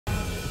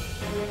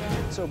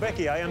So,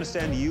 Becky, I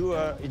understand you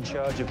are in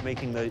charge of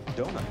making the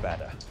donut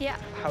batter. Yeah.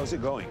 How's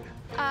it going?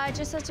 I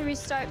just had to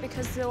restart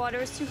because the water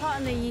was too hot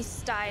and the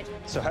yeast died.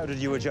 So how did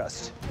you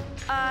adjust?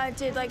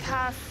 Did like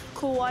half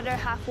cool water,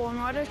 half warm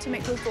water to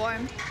make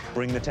lukewarm.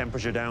 Bring the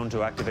temperature down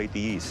to activate the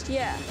yeast.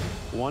 Yeah.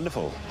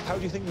 Wonderful. How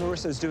do you think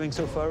Marissa's doing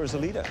so far as a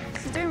leader?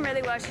 She's doing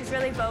really well. She's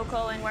really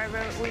vocal, and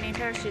wherever we need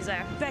her, she's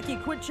there. Becky,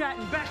 quit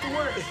chatting. Back to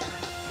work.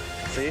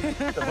 See?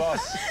 The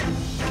boss.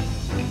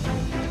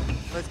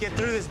 Let's get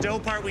through this dough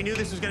part. We knew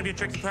this was going to be a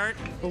tricky part.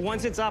 But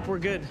once it's up, we're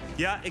good.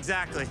 Yeah,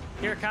 exactly.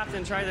 Here,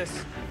 Captain, try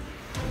this.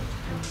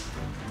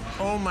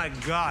 Oh my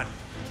God,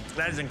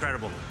 that is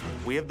incredible.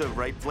 We have the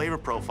right flavor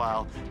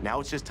profile. Now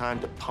it's just time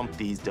to pump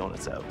these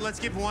donuts out. Let's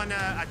give one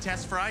a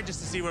test fry just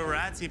to see where we're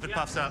at, see if it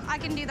puffs up. I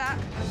can do that.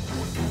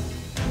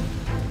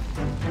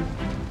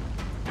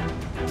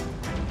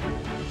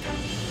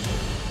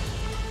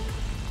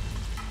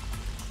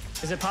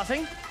 Is it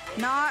puffing?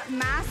 Not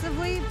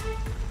massively.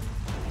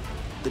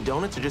 The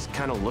donuts are just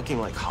kind of looking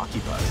like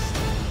hockey pucks.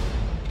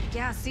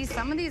 Yeah, see,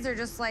 some of these are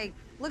just like,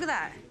 look at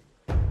that.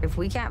 If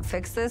we can't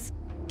fix this,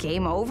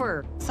 game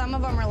over. Some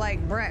of them are like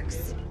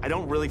bricks. I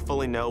don't really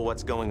fully know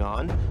what's going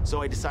on,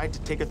 so I decided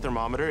to take a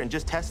thermometer and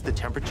just test the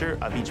temperature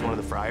of each one of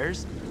the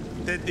fryers.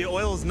 The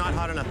oil is not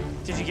hot enough.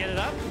 Did you get it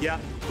up? Yeah.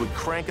 We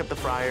crank up the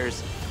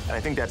fryers, and I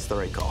think that's the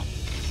right call.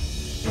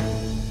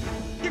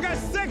 You got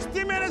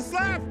 60 minutes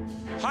left!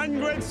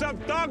 Hundreds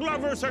of dog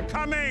lovers are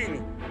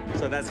coming!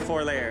 So that's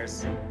 4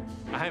 layers.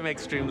 I'm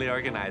extremely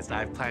organized.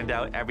 I've planned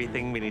out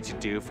everything we need to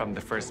do from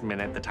the first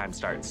minute the time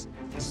starts.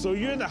 So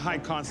you're the high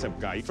concept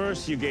guy.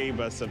 First, you gave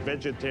us a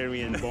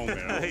vegetarian bone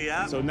marrow.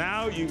 Yeah. So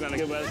now you're gonna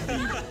give us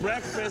the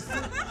breakfast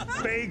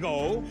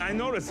bagel. I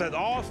noticed that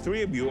all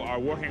 3 of you are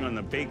working on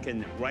the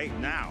bacon right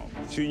now.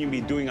 Shouldn't you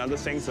be doing other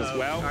things as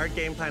well? Our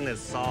game plan is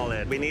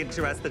solid. We need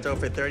to rest the dough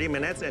for 30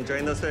 minutes, and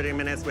during those 30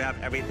 minutes, we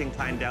have everything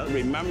planned out.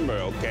 Remember,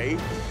 okay?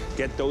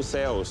 Get those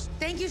sales.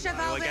 Thank you, Chef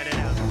We'll Alvin. get it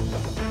out.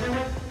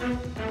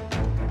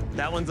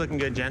 That one's looking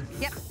good, Jen.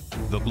 Yep.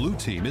 The blue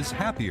team is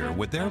happier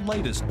with their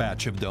latest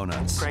batch of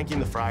donuts. Cranking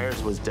the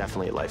fryers was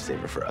definitely a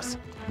lifesaver for us.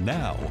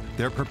 Now,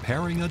 they're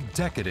preparing a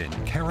decadent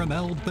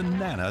caramel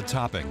banana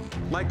topping.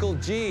 Michael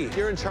G.,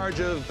 you're in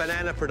charge of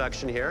banana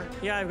production here.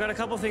 Yeah, I've got a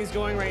couple things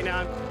going right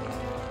now.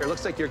 It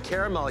looks like your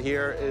caramel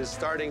here is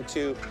starting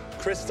to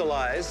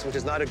crystallize, which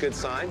is not a good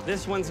sign.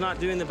 This one's not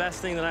doing the best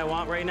thing that I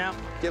want right now. Do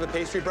you have a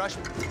pastry brush?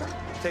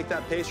 Take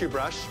that pastry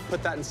brush,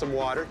 put that in some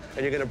water,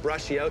 and you're gonna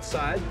brush the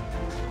outside,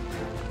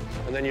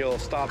 and then you'll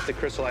stop the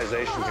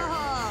crystallization here.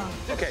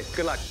 Okay,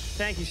 good luck.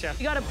 Thank you, Chef.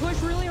 You gotta push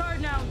really hard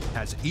now.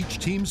 As each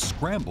team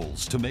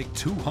scrambles to make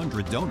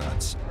 200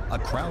 donuts, a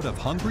crowd of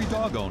hungry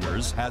dog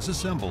owners has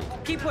assembled.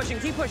 Keep pushing,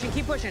 keep pushing,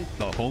 keep pushing.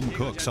 The home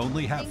cooks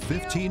only have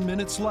 15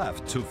 minutes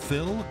left to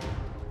fill,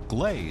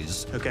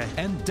 glaze,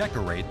 and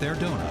decorate their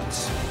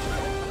donuts.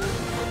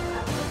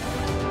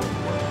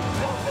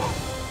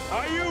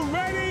 Are you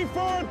ready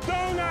for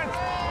donuts?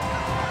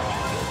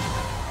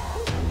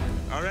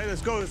 All right,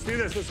 let's go. Let's do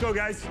this. Let's go,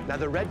 guys. Now,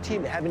 the red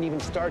team haven't even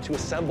started to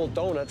assemble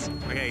donuts.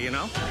 Okay, you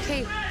know?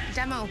 Okay,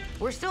 demo.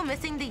 We're still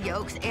missing the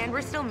yolks, and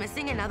we're still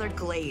missing another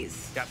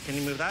glaze. Yep, can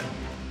you move that?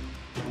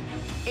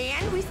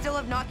 And we still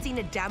have not seen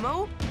a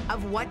demo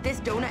of what this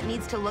donut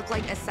needs to look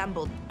like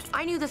assembled.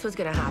 I knew this was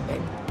gonna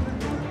happen.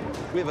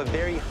 We have a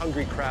very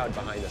hungry crowd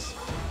behind us.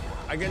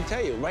 I can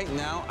tell you, right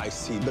now, I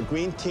see the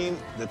green team,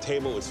 the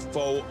table is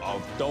full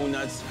of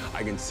donuts.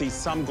 I can see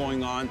some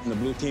going on in the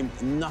blue team,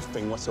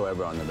 nothing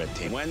whatsoever on the red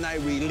team. When I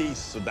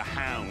release the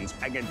hounds,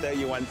 I can tell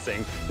you one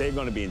thing, they're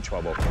gonna be in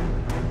trouble.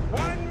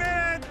 1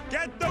 minute,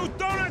 get those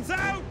donuts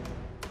out!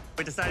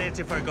 We decided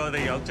to forego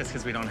the yolk just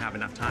because we don't have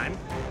enough time.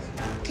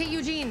 Okay,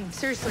 Eugene,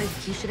 seriously,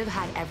 you should have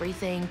had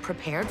everything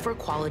prepared for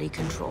quality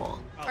control.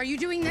 Are you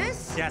doing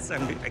this? Yes, I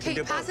can Okay,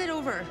 do pass both. it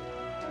over.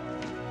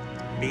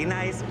 Be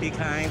nice, be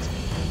kind.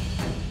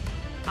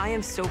 I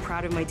am so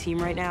proud of my team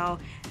right now.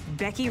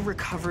 Becky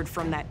recovered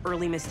from that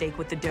early mistake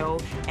with the dough,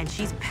 and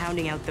she's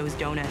pounding out those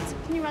donuts.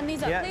 Can you run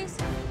these up, please?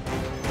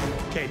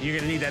 Okay, you're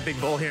gonna need that big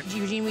bowl here.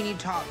 Eugene, we need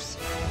tops.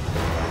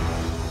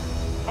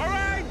 All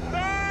right,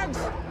 dogs,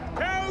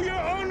 tell your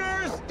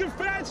owners to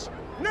fetch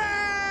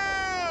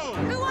now!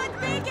 Who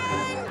wants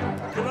bacon?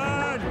 Come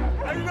on,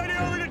 everybody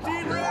over to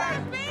Team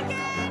Red!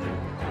 Bacon!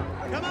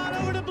 Come on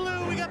over to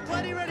blue. We got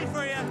plenty ready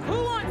for you.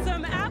 Who wants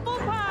some apple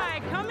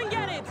pie? Come and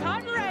get it. It's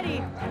hot and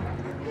ready.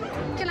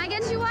 Can I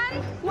get you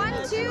one?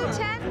 1, 2,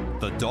 10?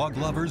 The dog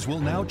lovers will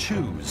now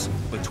choose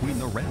between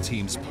the red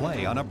team's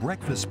play on a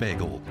breakfast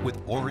bagel with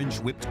orange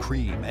whipped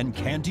cream and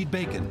candied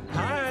bacon.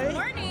 Hi. Good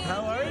morning.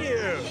 How are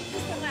you?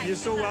 You're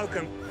so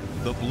welcome.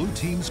 The blue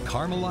team's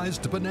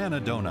caramelized banana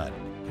donut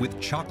with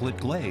chocolate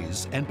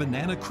glaze and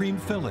banana cream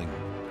filling.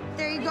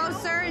 There you go,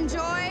 sir.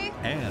 Enjoy.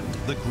 And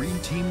the green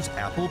team's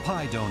apple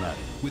pie donut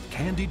with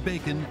candied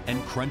bacon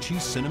and crunchy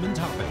cinnamon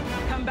topping.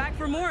 Come back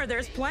for more.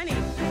 There's plenty.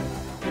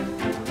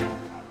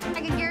 I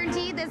can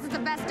guarantee this is the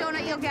best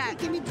donut you'll get.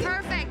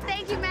 Perfect.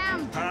 Thank you,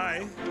 ma'am.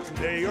 Hi.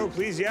 There you go.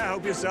 Please, yeah,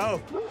 help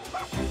yourself.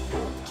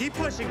 Keep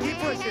pushing, keep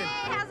pushing.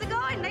 Hey, how's it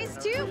going? Nice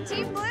tube,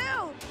 Team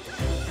Blue.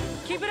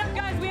 Keep it up,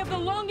 guys. Guys, we have the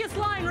longest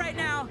line right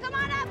now. Come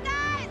on up,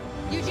 guys!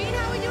 Eugene,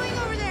 how are we doing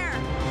over there?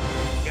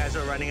 You guys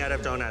are running out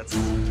of donuts.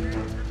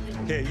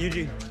 Okay,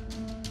 Eugene.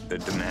 The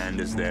demand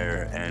is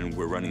there, and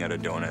we're running out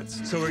of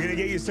donuts. So we're gonna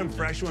get you some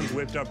fresh ones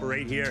whipped up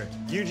right here.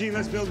 Eugene,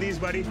 let's build these,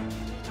 buddy.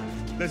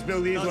 Let's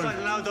build these ones.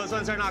 No, those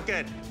ones are not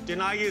good. Do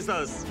not use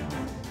those.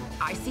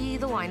 I see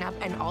the lineup,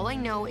 and all I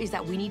know is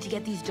that we need to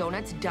get these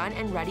donuts done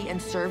and ready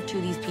and served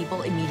to these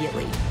people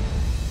immediately.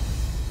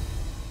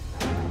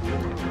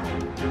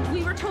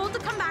 We were told to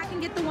come back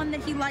and get the one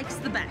that he likes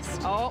the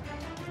best. Oh,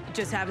 it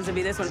just happens to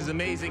be this one. This is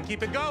amazing.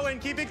 Keep it going,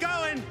 keep it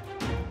going.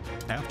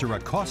 After a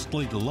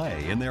costly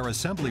delay in their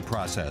assembly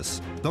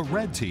process, the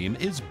red team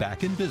is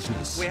back in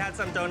business. We had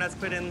some donuts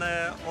put in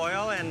the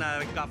oil and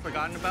got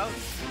forgotten about.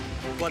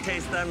 We'll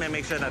taste them and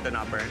make sure that they're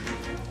not burnt.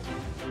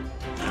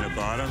 And the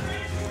bottom.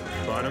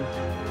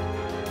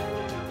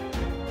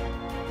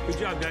 Good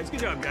job, guys.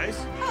 Good job,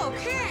 guys.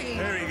 Okay.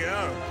 There we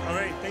go. All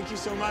right, thank you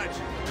so much.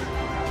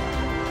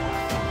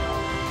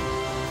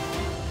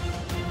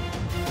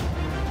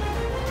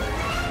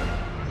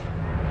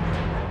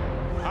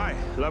 Hi,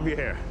 love your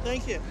hair.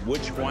 Thank you.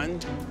 Which one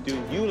do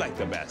you like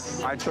the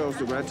best? I chose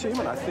the red team,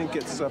 and I think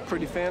it's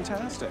pretty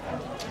fantastic.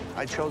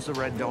 I chose the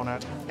red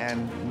donut,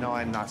 and no,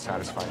 I'm not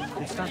satisfied.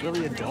 It's not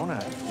really a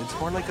donut. It's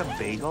more like a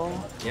bagel.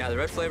 Yeah, the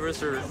red flavors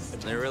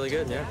they're really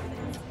good, yeah.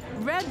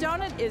 Red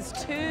donut is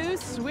too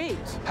sweet.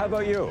 How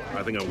about you?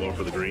 I think I'm going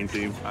for the green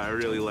team. I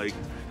really like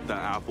the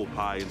apple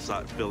pie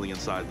filling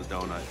inside the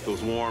donut. It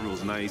was warm, it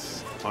was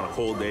nice. On a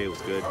cold day, it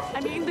was good.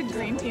 I'm eating the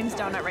green team's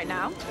donut right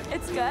now.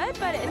 It's good,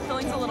 but the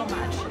filling's a little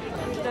much.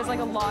 There's like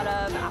a lot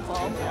of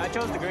apple. I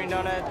chose the green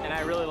donut, and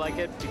I really like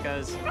it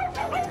because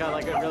it's got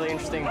like a really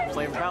interesting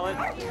flavor palette,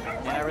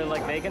 and I really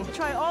like bacon.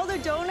 Try all the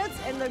donuts,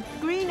 and the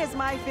green is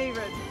my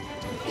favorite.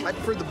 I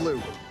prefer the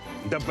blue.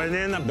 The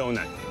banana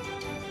donut.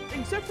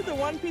 Except for the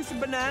one piece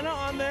of banana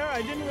on there,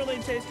 I didn't really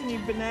taste any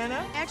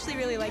banana. I actually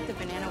really like the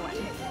banana one.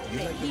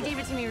 He gave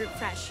it to me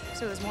fresh,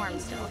 so it was warm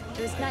still.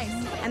 It was nice.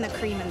 And the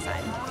cream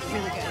inside,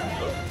 really good.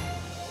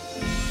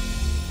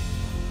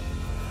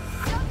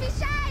 Don't be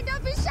shy!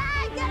 Don't be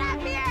shy! Get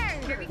up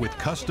here! With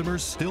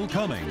customers still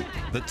coming,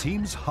 the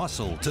teams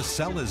hustle to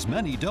sell as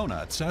many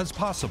donuts as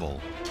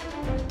possible.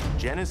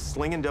 Jen is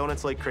slinging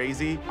donuts like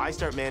crazy. I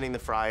start manning the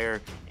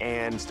fryer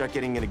and start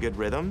getting in a good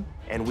rhythm,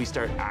 and we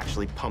start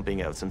actually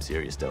pumping out some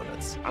serious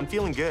donuts. I'm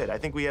feeling good. I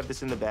think we have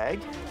this in the bag.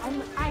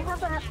 I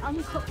have an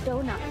uncooked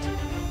donut.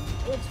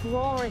 It's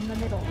raw in the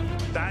middle.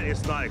 That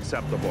is not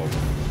acceptable.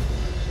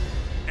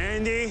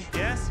 Andy?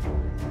 Yes?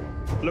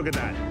 Look at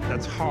that.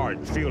 That's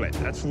hard. Feel it.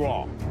 That's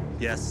raw.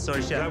 Yes,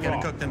 sorry, Chef. I'm gonna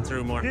cook them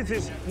through more. This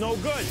is no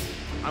good.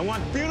 I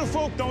want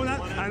beautiful donut,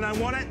 and I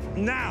want it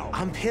now.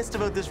 I'm pissed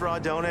about this raw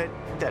donut.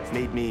 That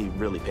made me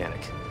really panic.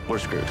 We're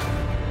screwed.